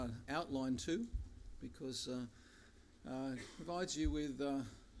outline too, because it provides you with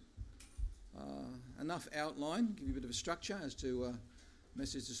enough outline, give you a bit of a structure as to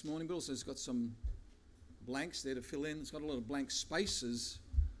message this morning, but also it's got some blanks there to fill in. It's got a lot of blank spaces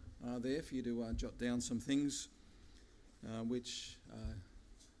there for you to jot down some things which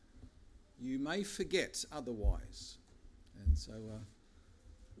you may forget otherwise. And so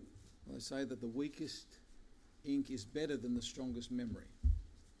I say that the weakest ink is better than the strongest memory.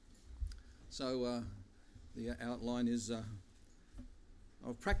 So the outline is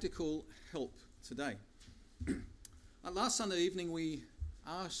of practical help today. Last Sunday evening we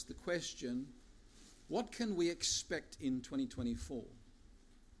asked the question, what can we expect in 2024?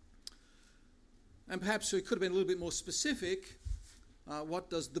 And perhaps we could have been a little bit more specific. What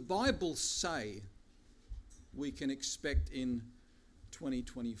does the Bible say we can expect in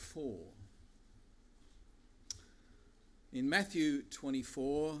 2024? In Matthew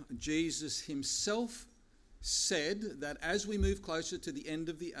 24, Jesus himself said that as we move closer to the end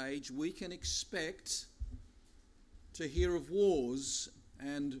of the age, we can expect to hear of wars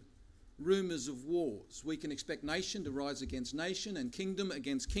and rumours of wars. We can expect nation to rise against nation and kingdom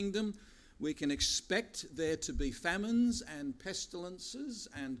against kingdom. We can expect there to be famines and pestilences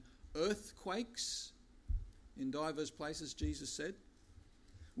and earthquakes in diverse places, Jesus said.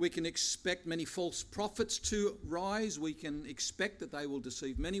 We can expect many false prophets to rise. We can expect that they will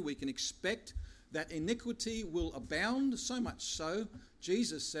deceive many. We can expect that iniquity will abound, so much so,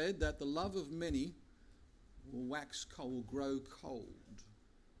 Jesus said, that the love of many will wax cold, will grow cold.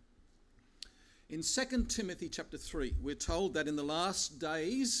 In 2 Timothy chapter 3, we're told that in the last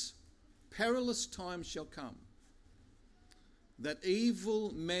days, perilous times shall come, that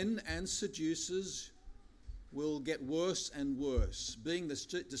evil men and seducers will get worse and worse, being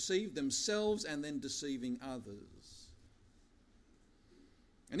deceived themselves and then deceiving others.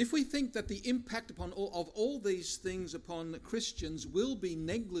 And if we think that the impact of all these things upon Christians will be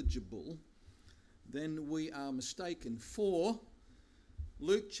negligible, then we are mistaken. For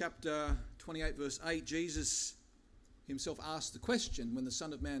Luke chapter 28 verse 8, Jesus himself asked the question, when the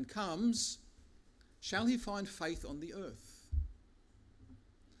Son of Man comes, shall he find faith on the earth?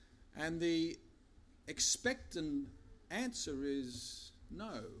 And the expectant answer is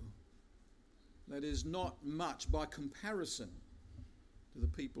no. That is not much by comparison to the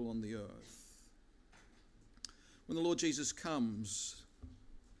people on the earth. When the Lord Jesus comes,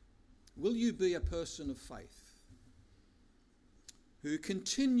 will you be a person of faith who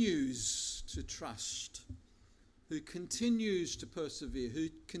continues to trust, who continues to persevere, who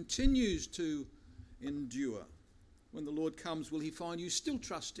continues to endure? When the Lord comes, will he find you still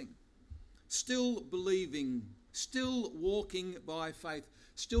trusting, still believing, still walking by faith,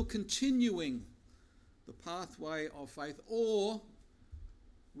 still continuing the pathway of faith? Or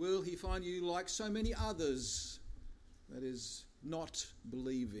will he find you like so many others, that is, not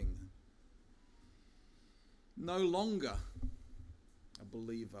believing, no longer a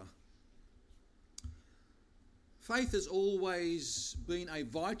believer? Faith has always been a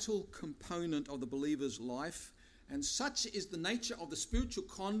vital component of the believer's life, and such is the nature of the spiritual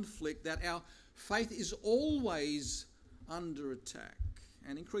conflict that our faith is always under attack,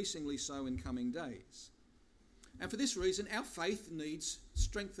 and increasingly so in coming days. And for this reason, our faith needs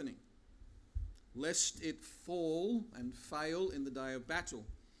strengthening, lest it fall and fail in the day of battle.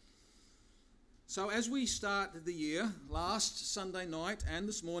 So as we start the year, last Sunday night and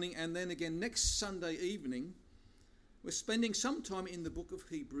this morning, and then again next Sunday evening, we're spending some time in the book of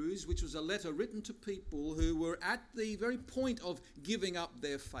Hebrews, which was a letter written to people who were at the very point of giving up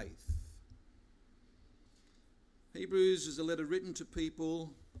their faith. Hebrews is a letter written to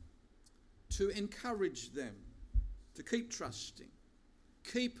people to encourage them to keep trusting,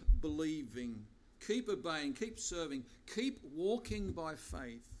 keep believing, keep obeying, keep serving, keep walking by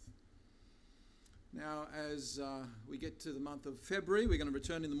faith. Now, as we get to the month of February, we're going to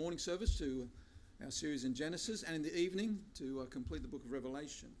return in the morning service to our series in Genesis, and in the evening to complete the book of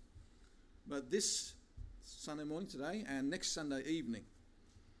Revelation. But this Sunday morning today and next Sunday evening,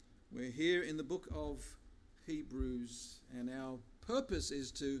 we're here in the book of Hebrews, and our purpose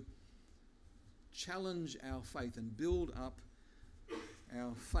is to challenge our faith and build up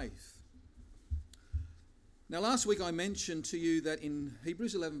our faith. Now, last week I mentioned to you that in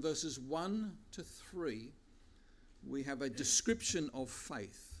Hebrews 11 verses 1 to 3, we have a description of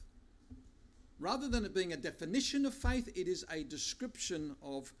faith. Rather than it being a definition of faith, it is a description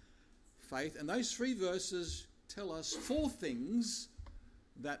of faith. And those 3 verses tell us 4 things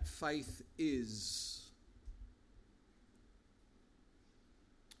that faith is.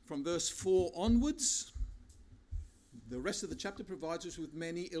 From verse 4 onwards, the rest of the chapter provides us with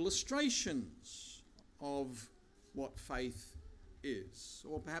many illustrations of what faith is,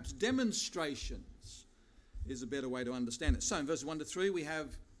 or perhaps demonstrations is a better way to understand it. So in verses 1 to 3 we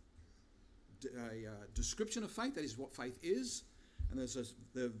have a description of faith, that is what faith is. And there's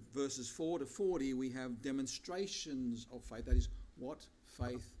the verses 4 to 40 we have demonstrations of faith, that is what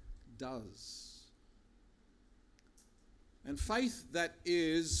faith does. And faith that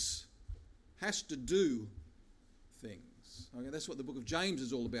has to do things. Okay, that's what the book of James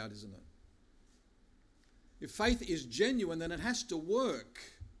is all about, isn't it? If faith is genuine, then it has to work.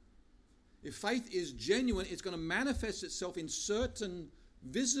 If faith is genuine, it's going to manifest itself in certain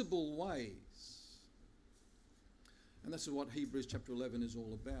visible ways. And that's what Hebrews chapter 11 is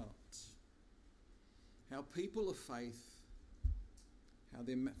all about. How people of faith, how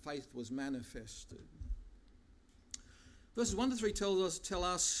their faith was manifested. Verses 1 to 3 tell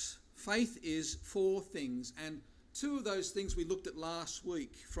us faith is four things. And two of those things we looked at last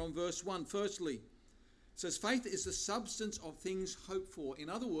week from verse 1. Firstly, it says faith is the substance of things hoped for. In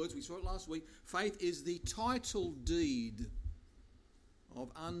other words, we saw it last week, faith is the title deed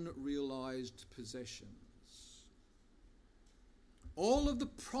of unrealized possessions. All of the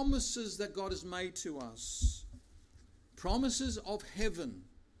promises that God has made to us, promises of heaven,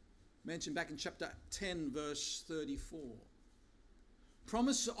 mentioned back in chapter 10, verse 34.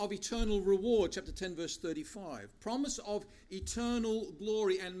 Promise of eternal reward, chapter 10, verse 35. Promise of eternal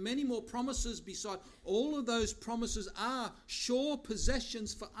glory, and many more promises beside. All of those promises are sure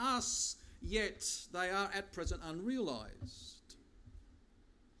possessions for us, yet they are at present unrealized.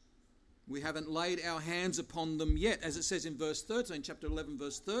 We haven't laid our hands upon them yet. As it says in verse 13, chapter 11,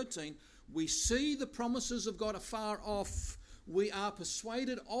 verse 13, we see the promises of God afar off. We are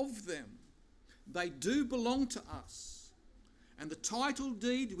persuaded of them. They do belong to us. And the title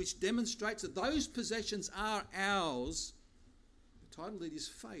deed which demonstrates that those possessions are ours, the title deed is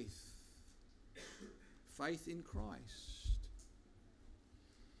faith. Faith in Christ.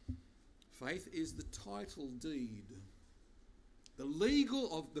 Faith is the title deed.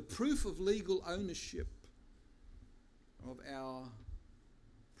 The proof of legal ownership of our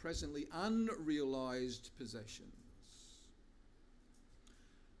presently unrealized possessions.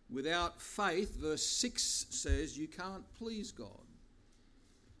 Without faith, verse 6 says, you can't please God.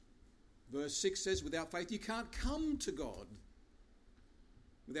 Verse 6 says, without faith, you can't come to God.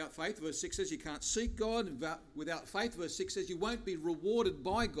 Without faith, verse 6 says, you can't seek God. Without faith, verse 6 says, you won't be rewarded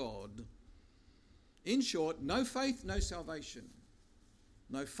by God. In short, no faith, no salvation.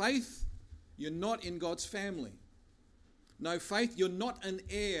 No faith, you're not in God's family. No faith, you're not an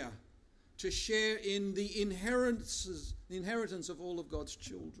heir to share in the inheritance of all of God's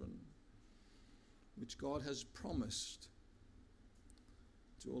children, which God has promised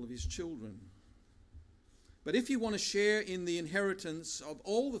to all of his children. But if you want to share in the inheritance of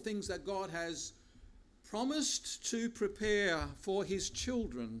all the things that God has promised to prepare for his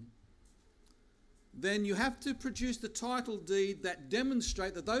children, then you have to produce the title deed that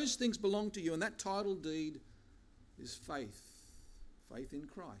demonstrate that those things belong to you, and that title deed is faith. Faith in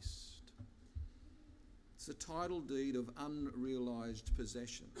Christ. It's the title deed of unrealized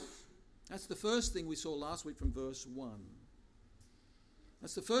possessions. That's the first thing we saw last week from verse 1.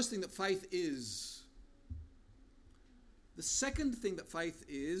 That's the first thing that faith is. The second thing that faith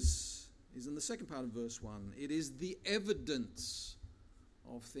is in the second part of verse 1. It is the evidence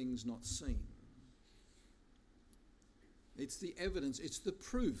of things not seen. It's the evidence, it's the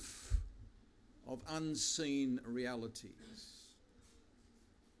proof of unseen realities.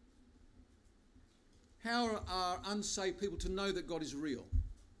 How are unsaved people to know that God is real?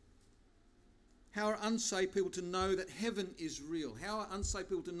 How are unsaved people to know that heaven is real? How are unsaved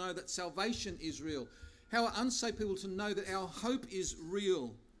people to know that salvation is real? How are unsaved people to know that our hope is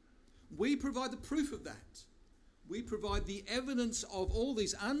real? We provide the proof of that. We provide the evidence of all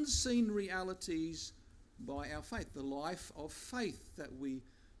these unseen realities by our faith, the life of faith that we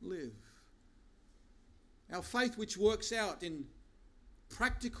live. Our faith which works out in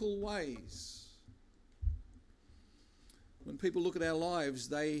practical ways. When people look at our lives,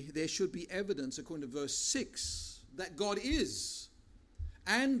 there should be evidence, according to verse 6, that God is,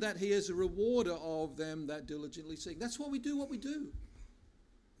 and that he is a rewarder of them that diligently seek. That's why we do what we do.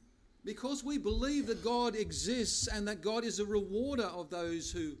 Because we believe that God exists and that God is a rewarder of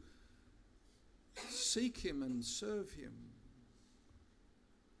those who seek him and serve him.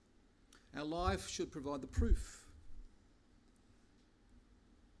 Our life should provide the proof.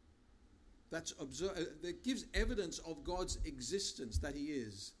 That gives evidence of God's existence, that he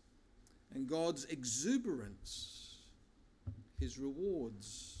is, and God's exuberance, his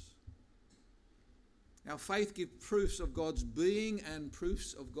rewards. Our faith gives proofs of God's being and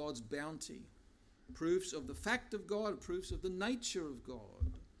proofs of God's bounty. Proofs of the fact of God, proofs of the nature of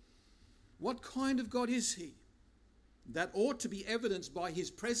God. What kind of God is He? That ought to be evidenced by His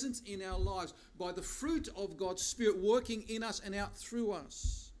presence in our lives, by the fruit of God's Spirit working in us and out through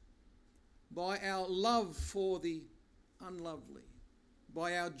us, by our love for the unlovely,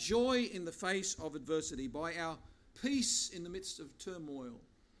 by our joy in the face of adversity, by our peace in the midst of turmoil,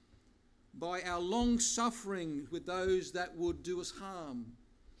 by our long suffering with those that would do us harm,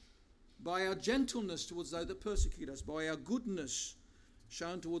 by our gentleness towards those that persecute us, by our goodness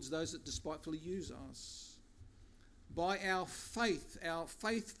shown towards those that despitefully use us, by our faith, our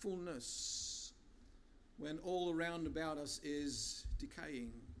faithfulness when all around about us is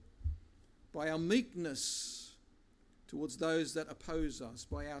decaying, by our meekness towards those that oppose us,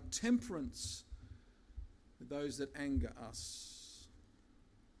 by our temperance with those that anger us.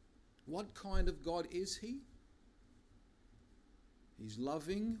 What kind of God is He? He's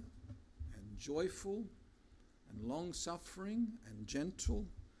loving and joyful and long-suffering and gentle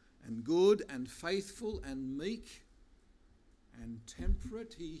and good and faithful and meek and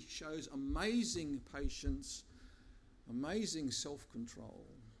temperate. He shows amazing patience, amazing self-control.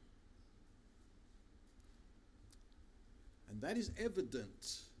 And that is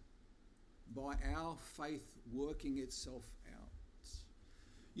evident by our faith working itself out.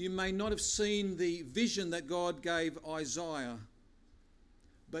 You may not have seen the vision that God gave Isaiah,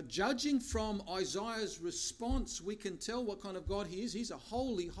 but judging from Isaiah's response, we can tell what kind of God He is. He's a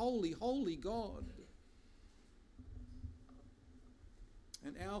holy, holy, holy God.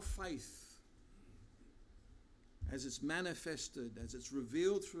 And our faith, as it's manifested, as it's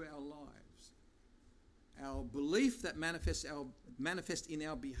revealed through our lives, our belief that manifests in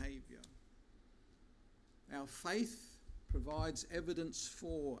our behaviour, our faith provides evidence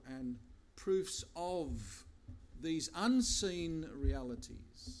for and proofs of these unseen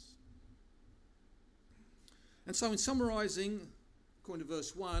realities. And so in summarising, according to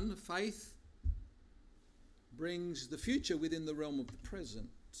verse 1, faith brings the future within the realm of the present.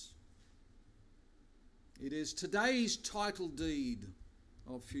 It is today's title deed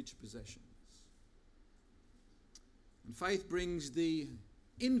of future possessions. And faith brings the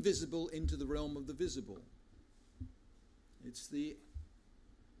invisible into the realm of the visible. It's the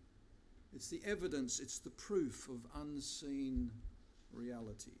evidence, it's the proof of unseen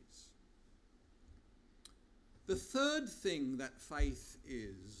realities. The third thing that faith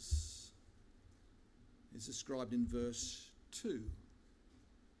is described in verse 2.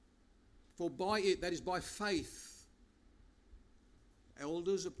 For by it, that is by faith,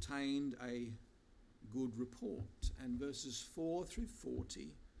 elders obtained a good report. And verses 4 through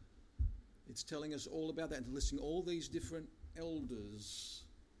 40, it's telling us all about that and listing all these different elders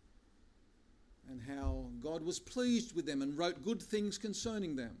and how God was pleased with them and wrote good things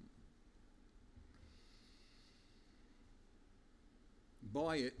concerning them.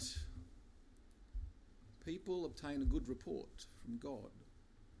 By it, people obtain a good report from God.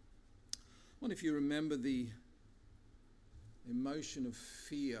 I wonder if you remember the emotion of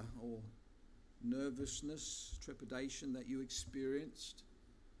fear or nervousness, trepidation that you experienced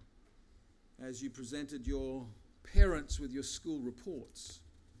as you presented your parents with your school reports.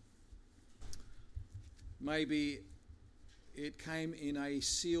 Maybe it came in a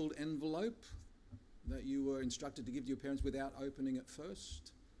sealed envelope that you were instructed to give to your parents without opening it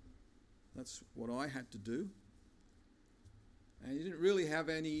first. That's what I had to do. And you didn't really have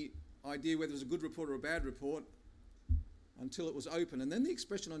any idea whether it was a good report or a bad report until it was open. And then the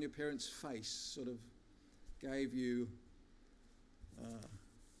expression on your parents' face sort of gave you,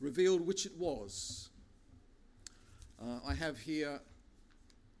 revealed which it was. I have here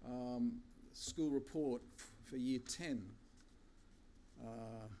school report for year 10,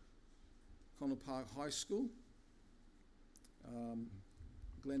 Connell Park High School.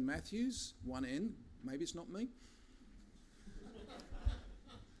 Glenn Matthews, 1N, maybe it's not me.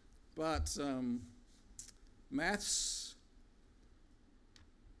 But maths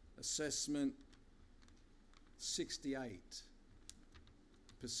assessment 68%.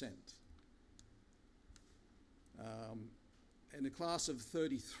 In a class of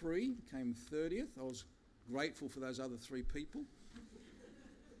 33, came 30th. I was grateful for those other 3 people.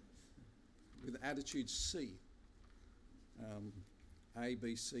 With attitude C. A,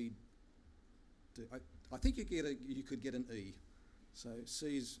 B, C, D. I think you could get an E. So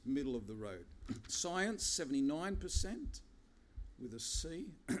C is middle of the road. Science, 79% with a C.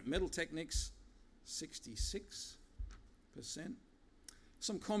 Metal Techniques, 66%.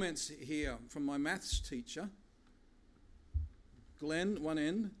 Some comments here from my maths teacher. Glenn,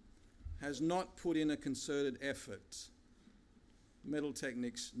 1N, has not put in a concerted effort. Metal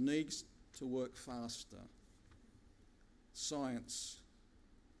Technics needs to work faster. Science.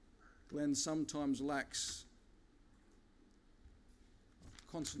 Glenn sometimes lacks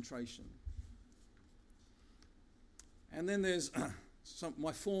concentration. And then there's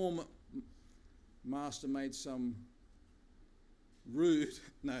my form master made some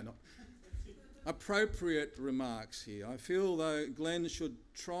appropriate remarks here. I feel though Glenn should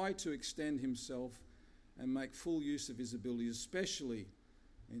try to extend himself and make full use of his abilities, especially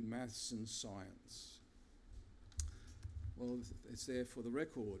in maths and science. Well, it's there for the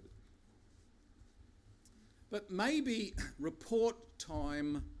record. But maybe report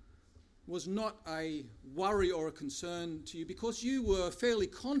time was not a worry or a concern to you because you were fairly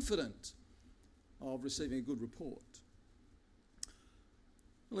confident of receiving a good report.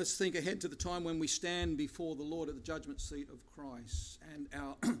 Let's think ahead to the time when we stand before the Lord at the judgment seat of Christ and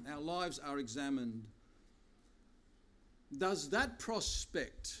our lives are examined. Does that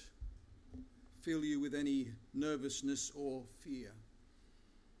prospect fill you with any nervousness or fear?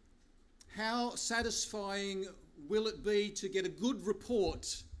 How satisfying will it be to get a good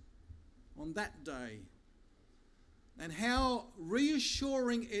report on that day? And how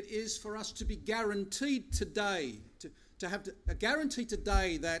reassuring it is for us to be guaranteed today, to have a guarantee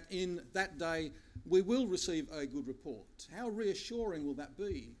today that in that day we will receive a good report. How reassuring will that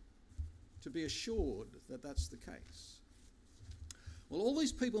be, to be assured that that's the case? Well, all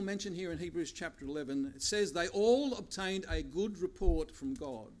these people mentioned here in Hebrews chapter 11, it says they all obtained a good report from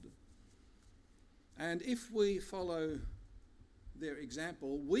God. And if we follow their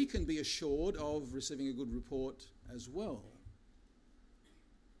example, we can be assured of receiving a good report as well.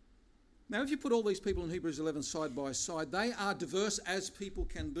 Now, if you put all these people in Hebrews 11 side by side, they are diverse as people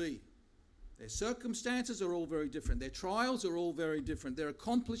can be. Their circumstances are all very different. Their trials are all very different. Their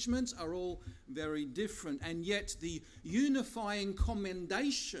accomplishments are all very different. And yet the unifying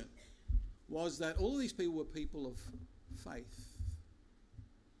commendation was that all of these people were people of faith.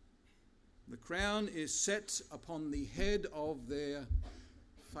 The crown is set upon the head of their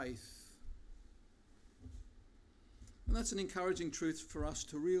faith. And that's an encouraging truth for us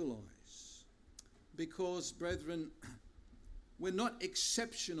to realise. Because, brethren, we're not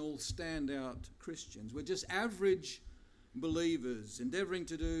exceptional standout Christians. We're just average believers endeavouring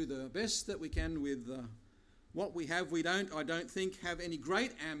to do the best that we can with what we have. We don't, I don't think, have any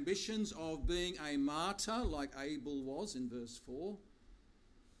great ambitions of being a martyr like Abel was in verse 4.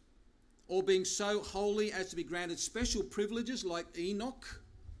 Or being so holy as to be granted special privileges like Enoch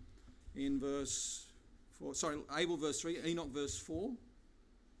in verse 4. Sorry, Abel verse 3, Enoch verse 4.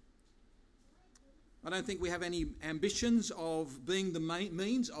 I don't think we have any ambitions of being the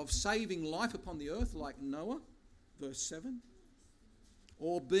means of saving life upon the earth like Noah, verse 7.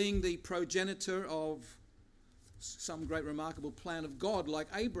 Or being the progenitor of some great remarkable plan of God like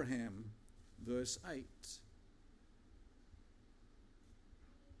Abraham, verse 8.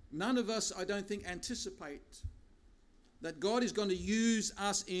 None of us, I don't think, anticipate that God is going to use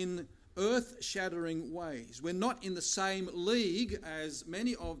us in earth-shattering ways. We're not in the same league as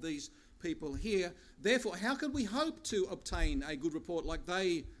many of these people here. Therefore, how could we hope to obtain a good report like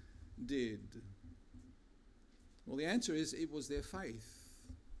they did? Well, the answer is it was their faith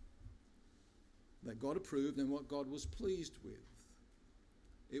that God approved and what God was pleased with.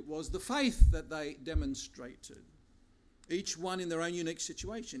 It was the faith that they demonstrated. Each one in their own unique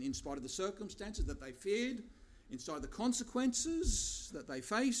situation, in spite of the circumstances that they feared, in spite of the consequences that they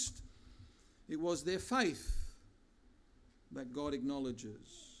faced. It was their faith that God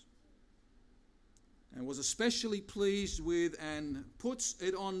acknowledges and was especially pleased with and puts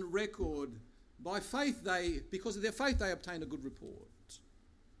it on record. By faith, because of their faith, they obtained a good report.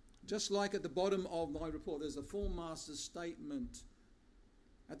 Just like at the bottom of my report, there's a form master's statement.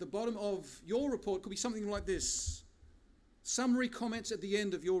 At the bottom of your report could be something like this. Summary comments at the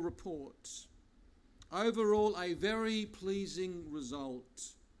end of your report. Overall, a very pleasing result,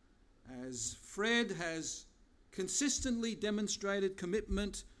 as Fred has consistently demonstrated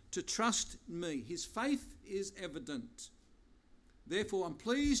commitment to trust me. His faith is evident. Therefore, I'm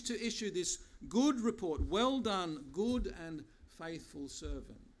pleased to issue this good report. Well done, good and faithful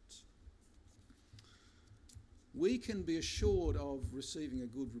servant. We can be assured of receiving a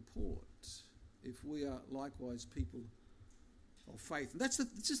good report if we are likewise people of faith. And this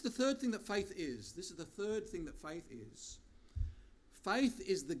is the third thing that faith is. This is the third thing that faith is. Faith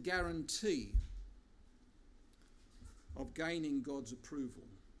is the guarantee of gaining God's approval.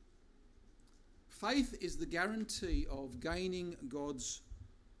 Faith is the guarantee of gaining God's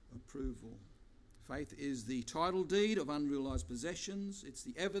approval. Faith is the title deed of unrealized possessions. It's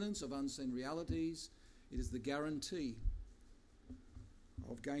the evidence of unseen realities. It is the guarantee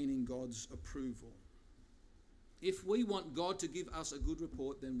of gaining God's approval. If we want God to give us a good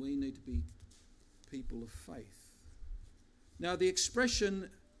report, then we need to be people of faith. Now, the expression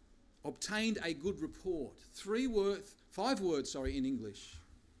obtained a good report, 5 words in English.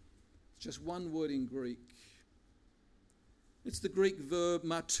 It's just one word in Greek. It's the Greek verb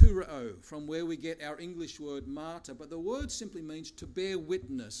martureo, from where we get our English word martyr, but the word simply means to bear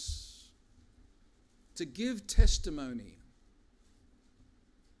witness, to give testimony.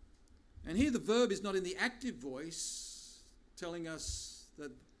 And here the verb is not in the active voice, telling us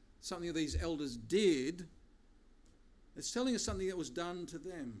that something that these elders did. It's telling us something that was done to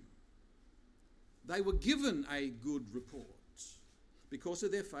them. They were given a good report. Because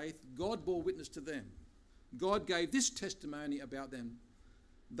of their faith, God bore witness to them. God gave this testimony about them.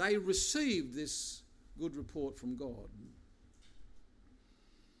 They received this good report from God.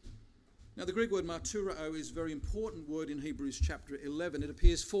 Now, the Greek word martureo is a very important word in Hebrews chapter 11. It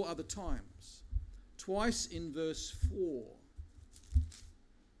appears 4 other times. Twice in verse 4.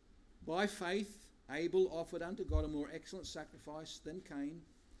 By faith, Abel offered unto God a more excellent sacrifice than Cain,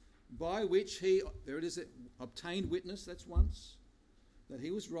 by which he, there it is, obtained witness, that's once, that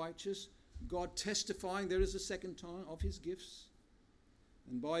he was righteous, God testifying, there is a second time, of his gifts,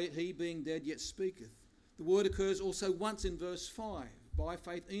 and by it he being dead yet speaketh. The word occurs also once in verse 5. By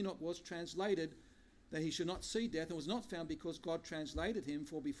faith Enoch was translated that he should not see death, and was not found because God translated him,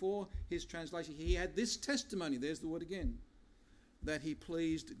 for before his translation he had this testimony, there's the word again, that he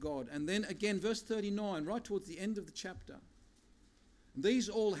pleased God. And then again, verse 39, right towards the end of the chapter. These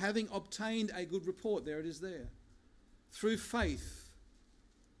all having obtained a good report, there it is there, through faith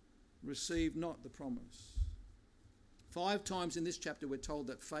received not the promise. 5 times in this chapter we're told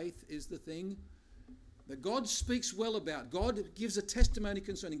that faith is the thing that God speaks well about. God gives a testimony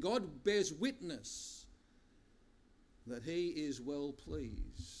concerning. God bears witness that he is well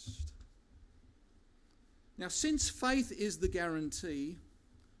pleased. Now, since faith is the guarantee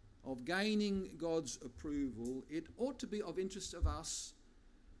of gaining God's approval, it ought to be of interest of us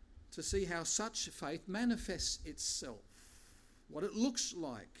to see how such faith manifests itself, what it looks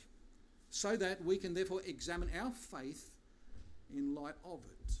like, so that we can therefore examine our faith in light of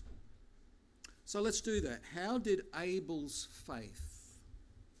it. So let's do that. How did Abel's faith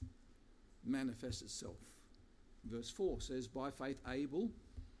manifest itself? Verse 4 says, by faith Abel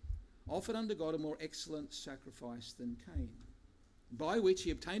offered unto God a more excellent sacrifice than Cain, by which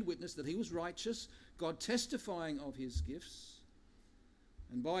he obtained witness that he was righteous, God testifying of his gifts,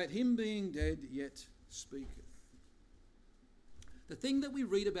 and by it him being dead yet speaketh. The thing that we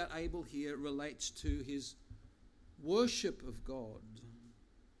read about Abel here relates to his worship of God.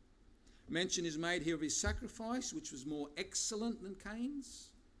 Mention is made here of his sacrifice, which was more excellent than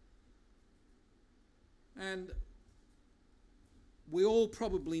Cain's. And we all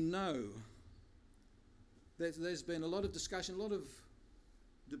probably know that there's been a lot of discussion, a lot of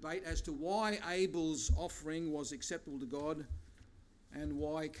debate as to why Abel's offering was acceptable to God and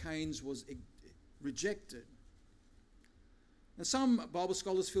why Cain's was rejected. And some Bible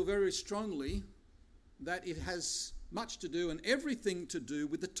scholars feel very strongly that it has much to do and everything to do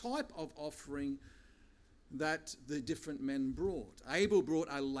with the type of offering that the different men brought. Abel brought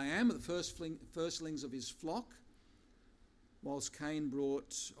a lamb, the firstlings of his flock, whilst Cain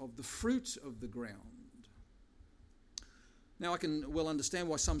brought of the fruit of the ground. Now, I can well understand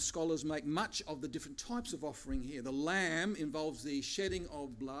why some scholars make much of the different types of offering here. The lamb involves the shedding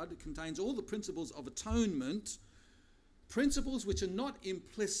of blood. It contains all the principles of atonement, principles which are not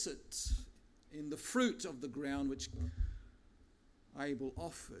implicit in the fruit of the ground which Abel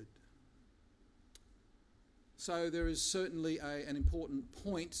offered. So there is certainly an important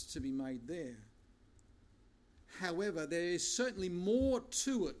point to be made there. However, there is certainly more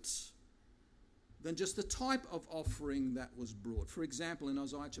to it than just the type of offering that was brought. For example, in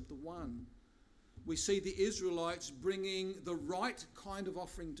Isaiah chapter 1, we see the Israelites bringing the right kind of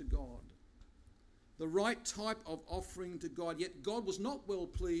offering to God, the right type of offering to God. Yet God was not well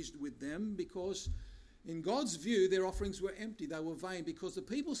pleased with them because in God's view, their offerings were empty, they were vain, because the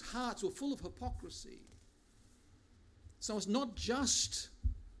people's hearts were full of hypocrisy. So it's not just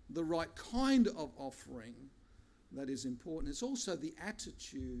the right kind of offering that is important. It's also the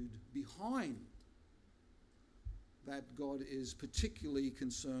attitude behind that God is particularly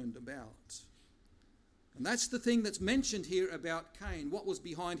concerned about. And that's the thing that's mentioned here about Cain. What was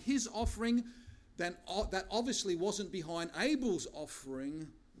behind his offering that obviously wasn't behind Abel's offering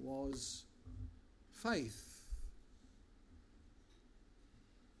was faith.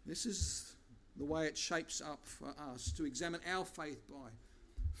 This is the way it shapes up for us to examine our faith by.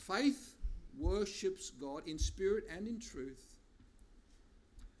 Faith worships God in spirit and in truth,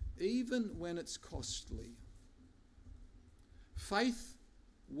 even when it's costly. Faith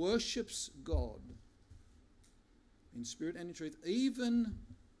worships God in spirit and in truth, even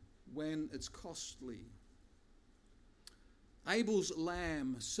when it's costly. Abel's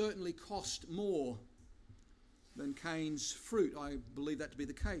lamb certainly cost more than Cain's fruit. I believe that to be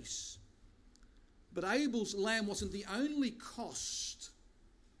the case. But Abel's lamb wasn't the only cost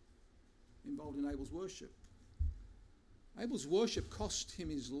involved in Abel's worship. Abel's worship cost him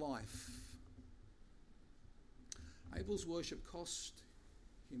his life. Abel's worship cost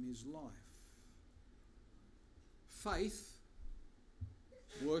him his life. Faith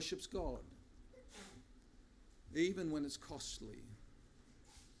worships God, even when it's costly.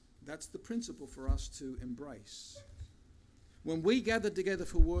 That's the principle for us to embrace. When we gather together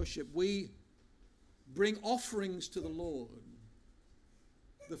for worship, we bring offerings to the Lord.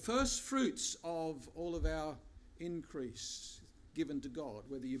 The first fruits of all of our increase given to God,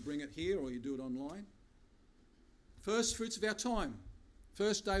 whether you bring it here or you do it online. First fruits of our time,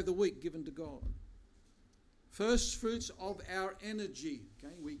 first day of the week given to God. First fruits of our energy.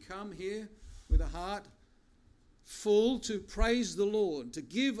 Okay, we come here with a heart full to praise the Lord, to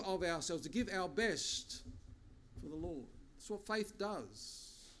give of ourselves, to give our best for the Lord. That's what faith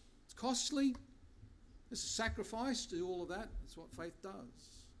does. It's costly. It's a sacrifice to do all of that. That's what faith does.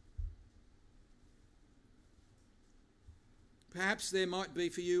 Perhaps there might be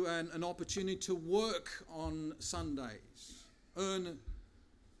for you an opportunity to work on Sundays, earn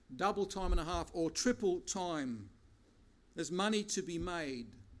double time and a half or triple time. There's money to be made.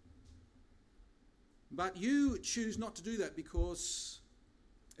 But you choose not to do that, because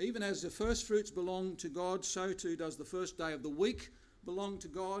even as the first fruits belong to God, so too does the first day of the week belong to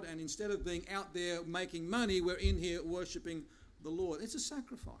God. And instead of being out there making money, we're in here worshipping the Lord. It's a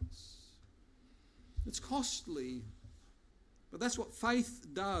sacrifice. It's costly. But that's what faith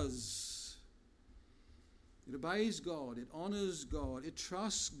does. It obeys God. It honours God. It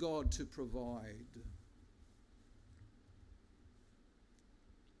trusts God to provide.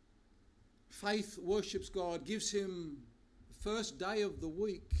 Faith worships God, gives him the first day of the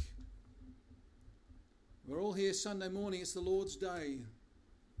week. We're all here Sunday morning. It's the Lord's day.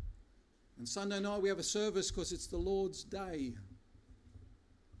 And Sunday night we have a service because it's the Lord's day.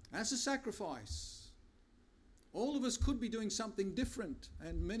 That's a sacrifice. All of us could be doing something different,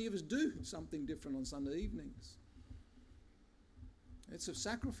 and many of us do something different on Sunday evenings. It's a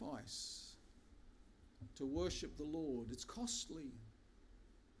sacrifice to worship the Lord. It's costly.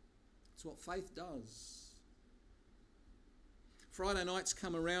 It's what faith does. Friday nights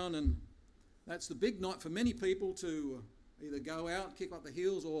come around, and that's the big night for many people to either go out, kick up the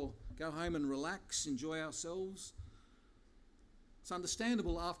heels, or go home and relax, enjoy ourselves. It's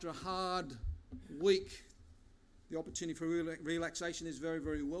understandable after a hard week. The opportunity for relaxation is very,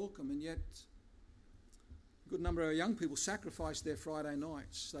 very welcome, and yet a good number of our young people sacrifice their Friday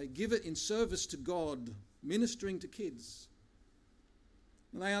nights. They give it in service to God, ministering to kids.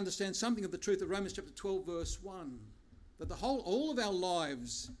 And they understand something of the truth of Romans chapter 12, verse 1, that all of our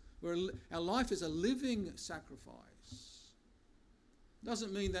lives, our life is a living sacrifice. It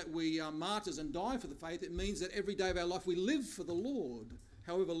doesn't mean that we are martyrs and die for the faith. It means that every day of our life we live for the Lord,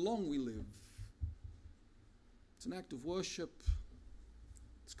 however long we live. It's an act of worship.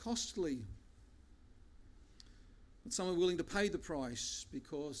 It's costly. But some are willing to pay the price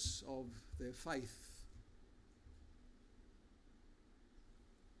because of their faith.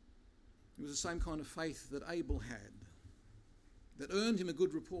 It was the same kind of faith that Abel had, that earned him a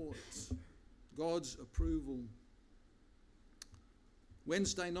good report, God's approval.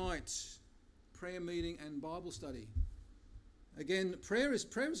 Wednesday night, prayer meeting and Bible study. Again, prayer is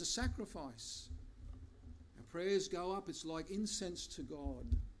a sacrifice. Prayers go up, it's like incense to God.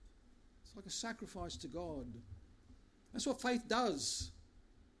 It's like a sacrifice to God. That's what faith does.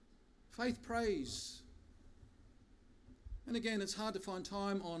 Faith prays. And again, it's hard to find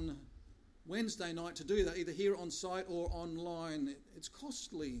time on Wednesday night to do that, either here on site or online. It's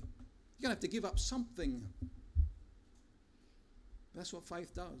costly. You're going to have to give up something. That's what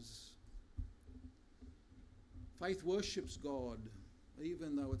faith does. Faith worships God,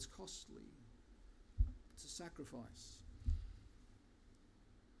 even though it's costly. It's a sacrifice.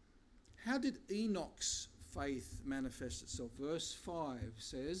 How did Enoch's faith manifest itself? Verse 5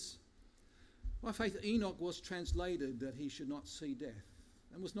 says, by faith Enoch was translated that he should not see death,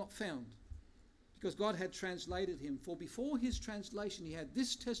 and was not found, because God had translated him. For before his translation he had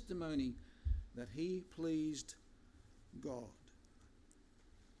this testimony, that he pleased God.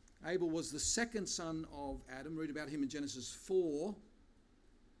 Abel was the second son of Adam. Read about him in Genesis 4.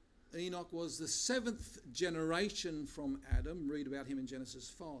 Enoch was the seventh generation from Adam. Read about him in Genesis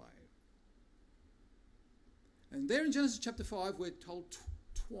 5. And there in Genesis chapter 5, we're told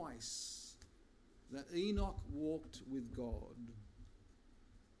twice that Enoch walked with God.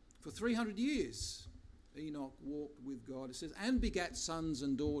 For 300 years, Enoch walked with God. It says, and begat sons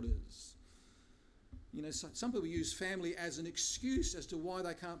and daughters. You know, some people use family as an excuse as to why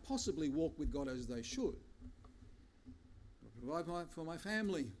they can't possibly walk with God as they should. I provide for my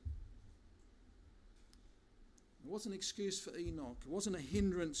family. It wasn't an excuse for Enoch. It wasn't a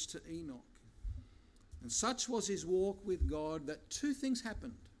hindrance to Enoch. And such was his walk with God that two things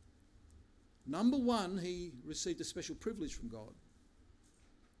happened. Number one, he received a special privilege from God.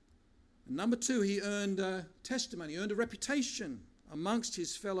 And number two, he earned a testimony, earned a reputation amongst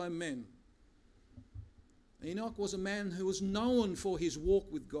his fellow men. Enoch was a man who was known for his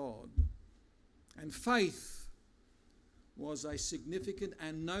walk with God. And faith was a significant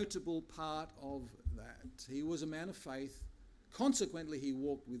and notable part of that. He was a man of faith. Consequently, he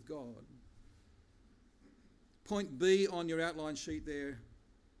walked with God. Point B on your outline sheet there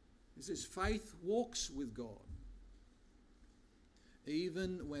is this: faith walks with God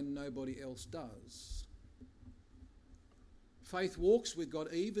even when nobody else does. Faith walks with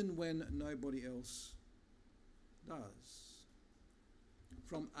God even when nobody else does.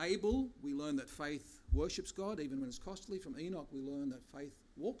 From Abel, we learn that faith worships God even when it's costly. From Enoch, we learn that faith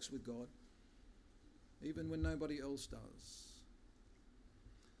walks with God even when nobody else does.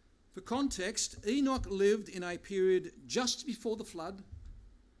 For context, Enoch lived in a period just before the flood,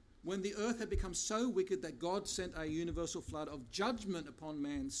 when the earth had become so wicked that God sent a universal flood of judgment upon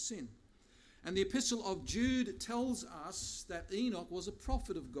man's sin. And the epistle of Jude tells us that Enoch was a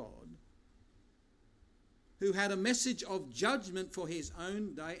prophet of God who had a message of judgment for his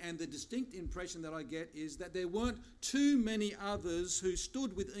own day. And the distinct impression that I get is that there weren't too many others who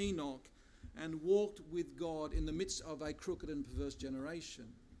stood with Enoch and walked with God in the midst of a crooked and perverse generation.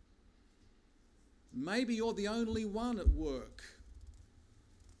 Maybe you're the only one at work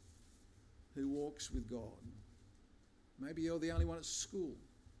who walks with God. Maybe you're the only one at school.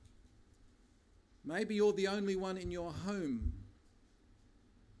 Maybe you're the only one in your home.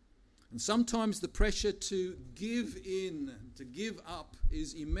 And sometimes the pressure to give in, to give up,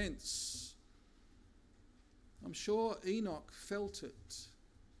 is immense. I'm sure Enoch felt it.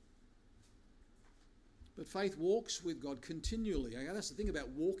 But faith walks with God continually. That's the thing about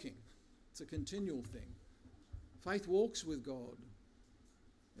walking. It's a continual thing. Faith walks with God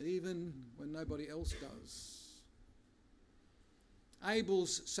even when nobody else does.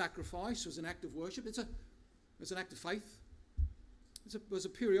 Abel's sacrifice was an act of worship. It's an act of faith. It was a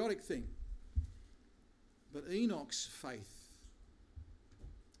periodic thing. But Enoch's faith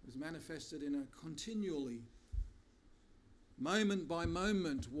was manifested in a continually, moment by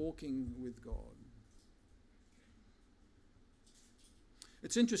moment, walking with God.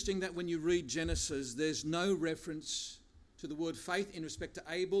 It's interesting that when you read Genesis, there's no reference to the word faith in respect to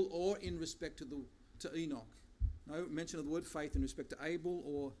Abel or in respect to Enoch. No mention of the word faith in respect to Abel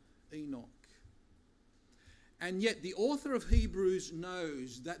or Enoch. And yet the author of Hebrews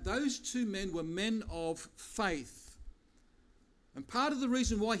knows that those two men were men of faith. And part of the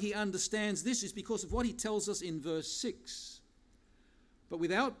reason why he understands this is because of what he tells us in verse 6. But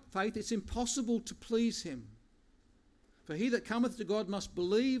without faith it's impossible to please him. For he that cometh to God must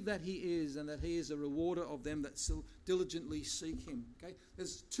believe that he is, and that he is a rewarder of them that diligently seek him. Okay?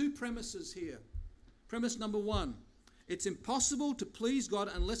 There's two premises here. Premise number one: it's impossible to please God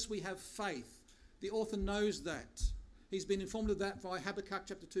unless we have faith. The author knows that. He's been informed of that by Habakkuk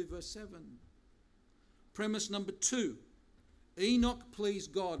chapter 2 verse 7. Premise number two: Enoch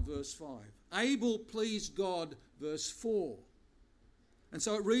pleased God, verse 5. Abel pleased God, verse 4. And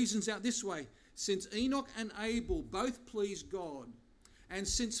so it reasons out this way: since Enoch and Abel both pleased God, and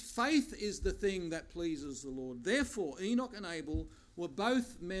since faith is the thing that pleases the Lord, therefore Enoch and Abel were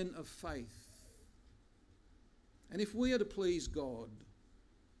both men of faith. And if we are to please God,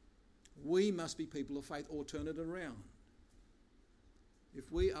 we must be people of faith, or turn it around. If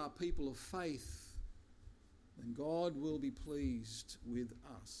we are people of faith, then God will be pleased with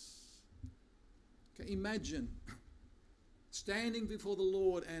us. Okay, imagine standing before the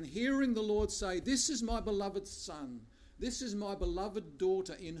Lord and hearing the Lord say, "This is my beloved son, this is my beloved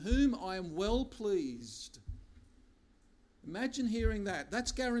daughter, in whom I am well pleased." Imagine hearing that.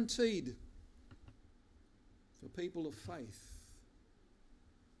 That's guaranteed for people of faith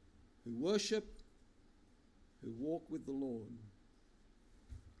who worship, who walk with the Lord.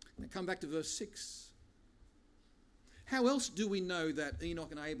 Now come back to verse 6. How else do we know that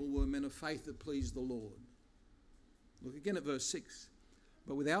Enoch and Abel were men of faith that pleased the Lord? Look again at verse 6.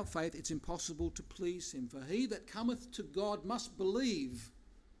 But without faith it's impossible to please him. For he that cometh to God must believe.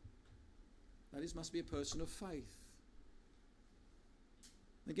 That is, must be a person of faith.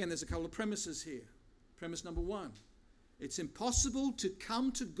 Again, there's a couple of premises here. Premise number 1. It's impossible to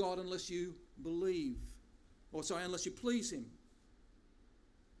come to God unless you believe. Unless you please him.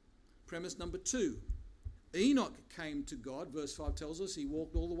 Premise number 2. Enoch came to God. Verse 5 tells us he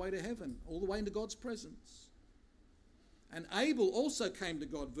walked all the way to heaven, all the way into God's presence. And Abel also came to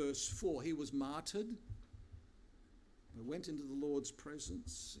God, verse 4. He was martyred, but went into the Lord's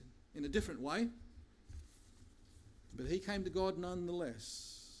presence in a different way. But he came to God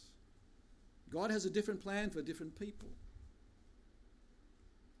nonetheless. God has a different plan for different people.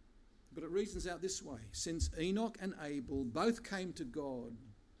 But it reasons out this way. Since Enoch and Abel both came to God,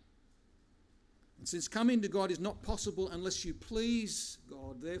 and since coming to God is not possible unless you please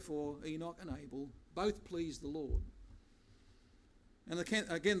God, therefore Enoch and Abel both pleased the Lord. And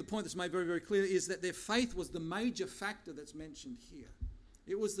again, the point that's made very, very clear is that their faith was the major factor that's mentioned here.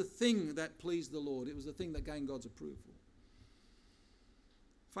 It was the thing that pleased the Lord. It was the thing that gained God's approval.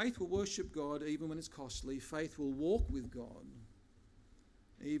 Faith will worship God even when it's costly. Faith will walk with God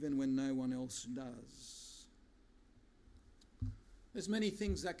even when no one else does. There's many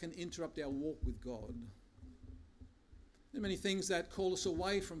things that can interrupt our walk with God. There are many things that call us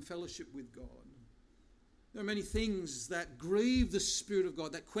away from fellowship with God. There are many things that grieve the Spirit of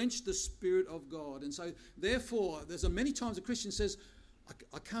God, that quench the Spirit of God. And so, therefore, there's many times a Christian says,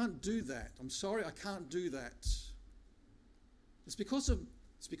 I can't do that. I'm sorry, I can't do that. It's because of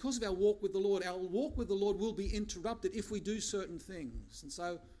our walk with the Lord. Our walk with the Lord will be interrupted if we do certain things. And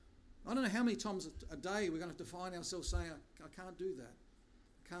so, I don't know how many times a day we're going to have to find ourselves saying, I can't do that.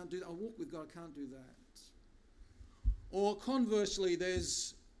 I can't do that. I walk with God, I can't do that. Or conversely,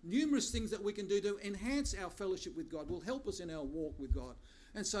 there's numerous things that we can do to enhance our fellowship with God, will help us in our walk with God.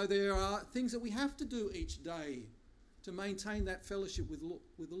 And so there are things that we have to do each day to maintain that fellowship with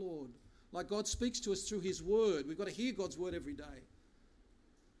the Lord. Like God speaks to us through his word. We've got to hear God's word every day.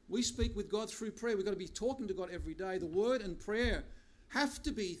 We speak with God through prayer. We've got to be talking to God every day. The word and prayer have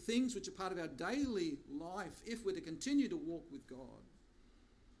to be things which are part of our daily life if we're to continue to walk with God.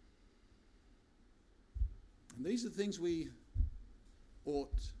 And these are the things we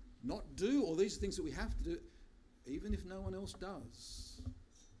ought not do, or these are things that we have to do, even if no one else does.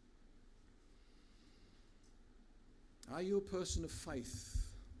 Are you a person of faith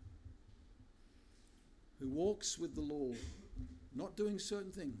who walks with the Lord, not doing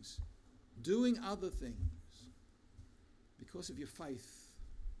certain things, doing other things because of your faith?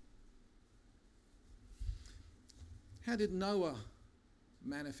 How did Noah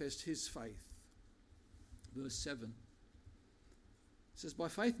manifest his faith? Verse 7. It says, by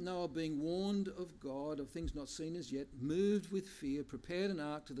faith Noah, being warned of God of things not seen as yet, moved with fear, prepared an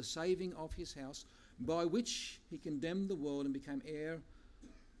ark to the saving of his house, by which he condemned the world and became heir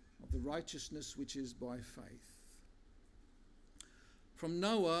of the righteousness which is by faith. From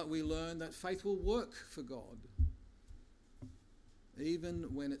Noah we learn that faith will work for God, even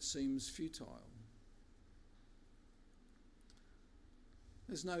when it seems futile.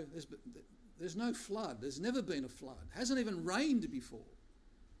 There's no flood. There's never been a flood. Hasn't even rained before.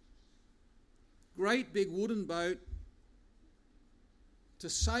 Great big wooden boat to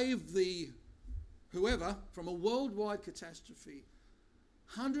save whoever from a worldwide catastrophe.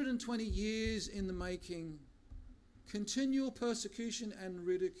 120 years in the making. Continual persecution and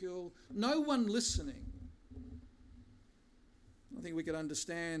ridicule. No one listening. I think we could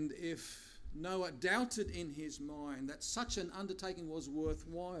understand if Noah doubted in his mind that such an undertaking was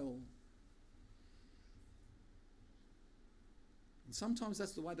worthwhile. And sometimes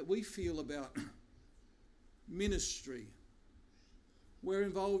that's the way that we feel about ministry. We're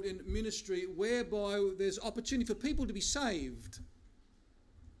involved in ministry whereby there's opportunity for people to be saved.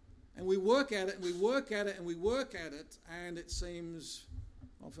 And we work at it, and we work at it, and we work at it, and it seems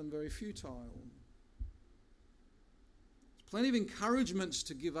often very futile. There's plenty of encouragements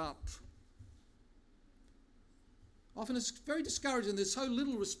to give up. Often it's very discouraging. There's so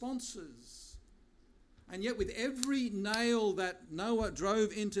little responses. And yet with every nail that Noah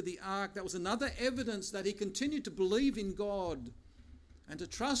drove into the ark, that was another evidence that he continued to believe in God and to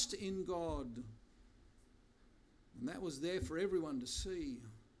trust in God. And that was there for everyone to see.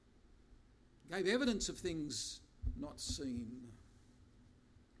 Gave evidence of things not seen.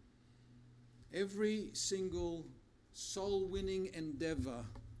 Every single soul-winning endeavour,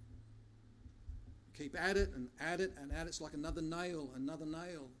 keep at it and at it and at it. It's like another nail, another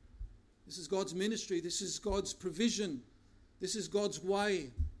nail. This is God's ministry. This is God's provision. This is God's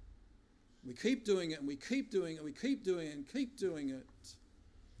way. We keep doing it, and we keep doing it, and we keep doing it, and keep doing it.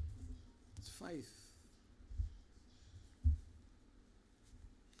 It's faith.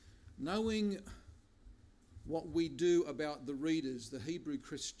 Knowing what we do about the readers, the Hebrew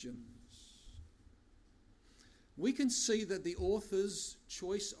Christians, we can see that the author's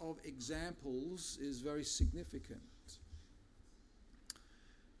choice of examples is very significant.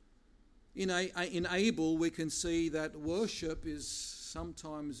 In Abel, we can see that worship is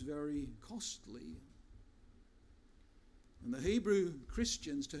sometimes very costly. And the Hebrew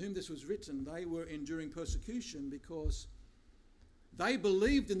Christians to whom this was written, they were enduring persecution because they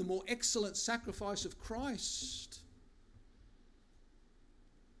believed in the more excellent sacrifice of Christ.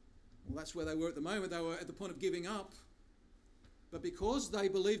 Well, that's where they were at the moment. They were at the point of giving up. But because they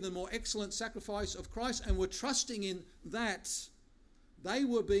believed in the more excellent sacrifice of Christ and were trusting in that, they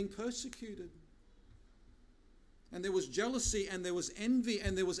were being persecuted. And there was jealousy and there was envy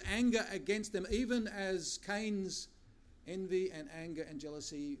and there was anger against them, even as Cain's envy and anger and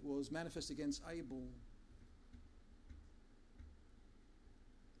jealousy was manifest against Abel.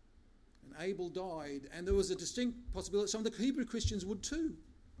 And Abel died, and there was a distinct possibility some of the Hebrew Christians would too.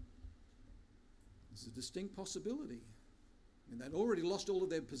 There's a distinct possibility. And they'd already lost all of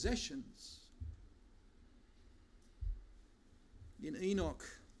their possessions. In Enoch,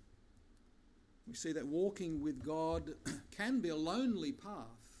 we see that walking with God can be a lonely path.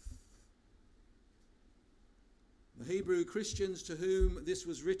 The Hebrew Christians to whom this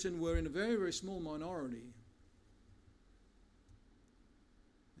was written were in a very, very small minority.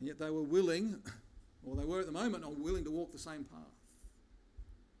 And yet they were willing, or they were at the moment not willing to walk the same path.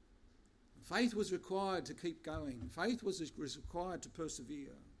 Faith was required to keep going. Faith was required to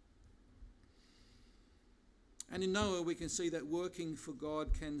persevere. And in Noah we can see that working for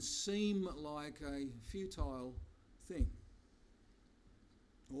God can seem like a futile thing.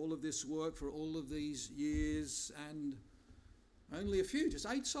 All of this work for all of these years and only a few, just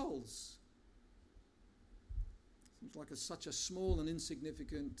 8 souls. Seems like such a small and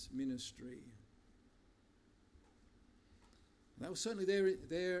insignificant ministry. That was certainly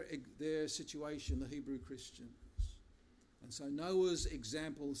their situation, the Hebrew Christians. And so Noah's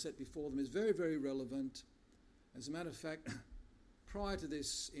example set before them is very, very relevant. As a matter of fact, prior to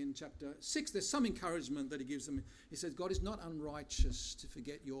this in chapter 6, there's some encouragement that he gives them. He says, God is not unrighteous to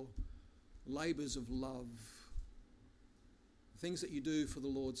forget your labours of love, things that you do for the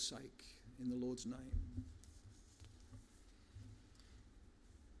Lord's sake, in the Lord's name.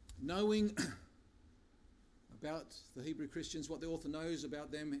 Knowing about the Hebrew Christians, what the author knows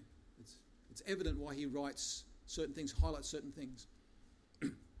about them, it's evident why he writes certain things, highlights certain things.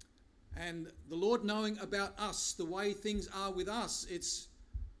 And the Lord knowing about us, the way things are with us, it's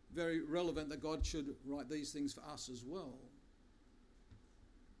very relevant that God should write these things for us as well.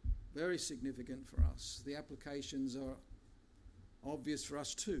 Very significant for us. The applications are obvious for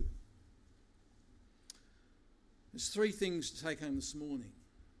us too. There's 3 things to take home this morning.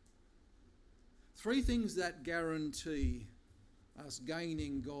 3 things that guarantee us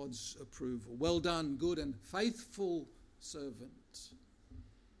gaining God's approval. Well done, good and faithful servant.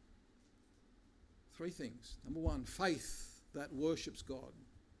 3 things. Number 1, faith that worships God,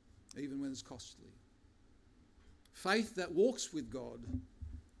 even when it's costly. Faith that walks with God,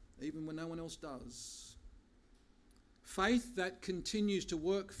 even when no one else does. Faith that continues to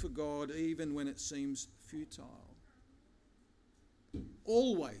work for God, even when it seems futile.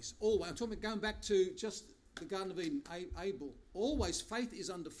 Always. I'm talking about going back to just the Garden of Eden, Abel. Always faith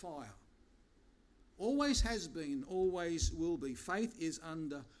is under fire. Always has been, always will be. Faith is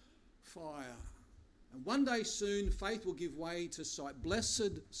under fire. And one day soon, faith will give way to sight.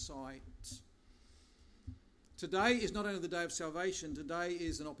 Blessed sight. Today is not only the day of salvation, today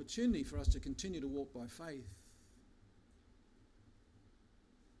is an opportunity for us to continue to walk by faith.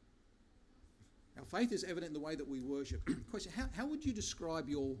 Our faith is evident in the way that we worship. Question, how would you describe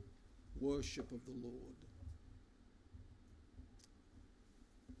your worship of the Lord?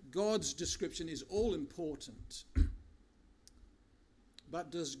 God's description is all important. But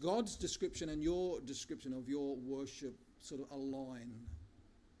does God's description and your description of your worship sort of align?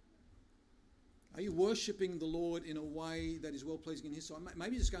 Are you worshipping the Lord in a way that is well-pleasing in His sight?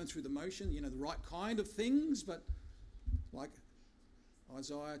 Maybe just going through the motion, the right kind of things, but like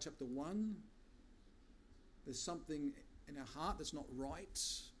Isaiah chapter 1, there's something in our heart that's not right.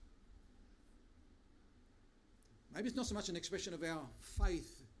 Maybe it's not so much an expression of our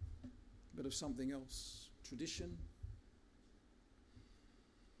faith, but of something else, tradition.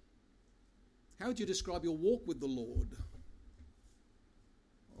 How would you describe your walk with the Lord?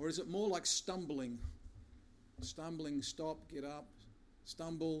 Or is it more like stumbling? Stumbling, stop, get up.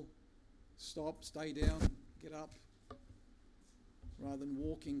 Stumble, stop, stay down, get up. Rather than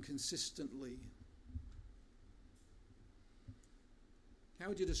walking consistently. How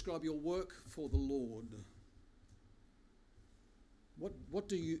would you describe your work for the Lord? What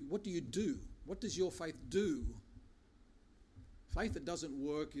do you do? What does your faith do? Faith that doesn't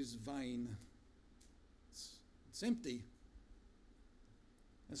work is vain. It's empty.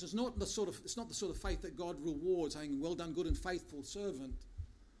 And so it's not the sort of faith that God rewards, saying, "Well done, good and faithful servant."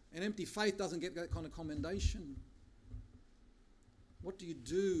 An empty faith doesn't get that kind of commendation. What do you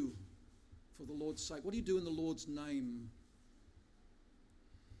do for the Lord's sake? What do you do in the Lord's name?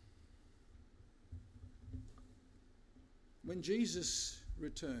 When Jesus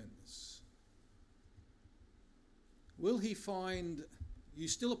returns, will he find you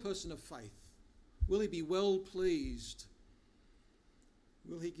still a person of faith? Will he be well pleased?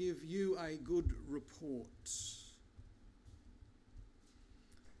 Will he give you a good report?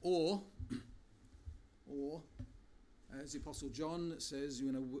 Or as the Apostle John says,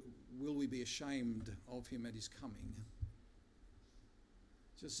 will we be ashamed of him at his coming?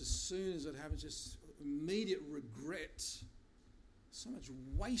 Just as soon as it happens, just immediate regret. So much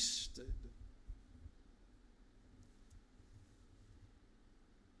wasted.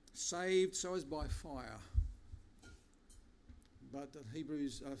 Saved so as by fire. But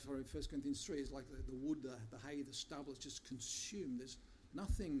 1 Corinthians 3 is like the wood, the hay, the stubble is just consumed. There's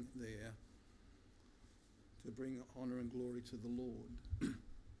nothing there to bring honour and glory to the Lord.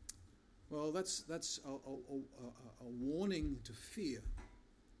 Well, that's a warning to fear.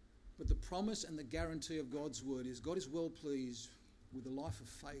 But the promise and the guarantee of God's word is God is well pleased with a life of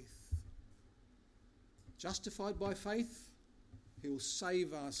faith. Justified by faith, he will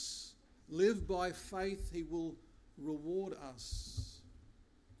save us. Live by faith, he will reward us.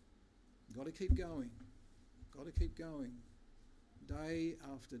 Got to keep going. Got to keep going. Day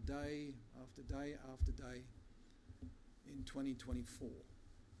after day after day after day in 2024.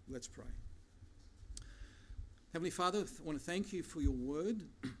 Let's pray. Heavenly Father, I want to thank you for your word.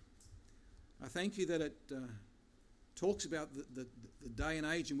 I thank you that it talks about the day and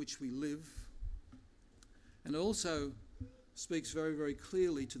age in which we live, and also speaks very, very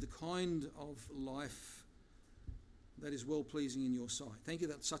clearly to the kind of life that is well-pleasing in your sight. Thank you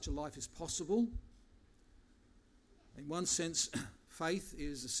that such a life is possible. In one sense, faith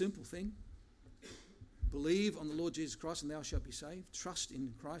is a simple thing. Believe on the Lord Jesus Christ and thou shalt be saved. Trust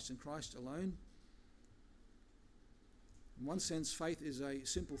in Christ and Christ alone. In one sense, faith is a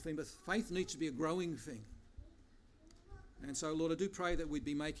simple thing, but faith needs to be a growing thing. And so, Lord, I do pray that we'd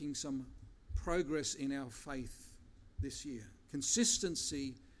be making some progress in our faith this year.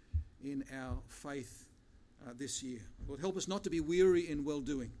 Consistency in our faith this year. Lord, help us not to be weary in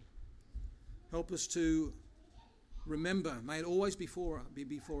well-doing. Help us to remember, may it always be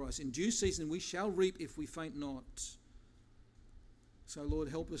before us. In due season we shall reap if we faint not. So, Lord,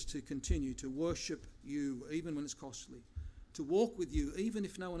 help us to continue to worship you even when it's costly. To walk with you even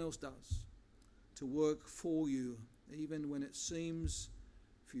if no one else does. To work for you even when it seems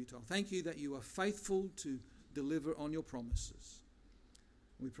futile. Thank you that you are faithful to deliver on your promises.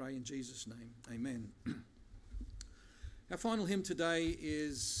 We pray in Jesus' name. Amen. Our final hymn today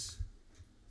is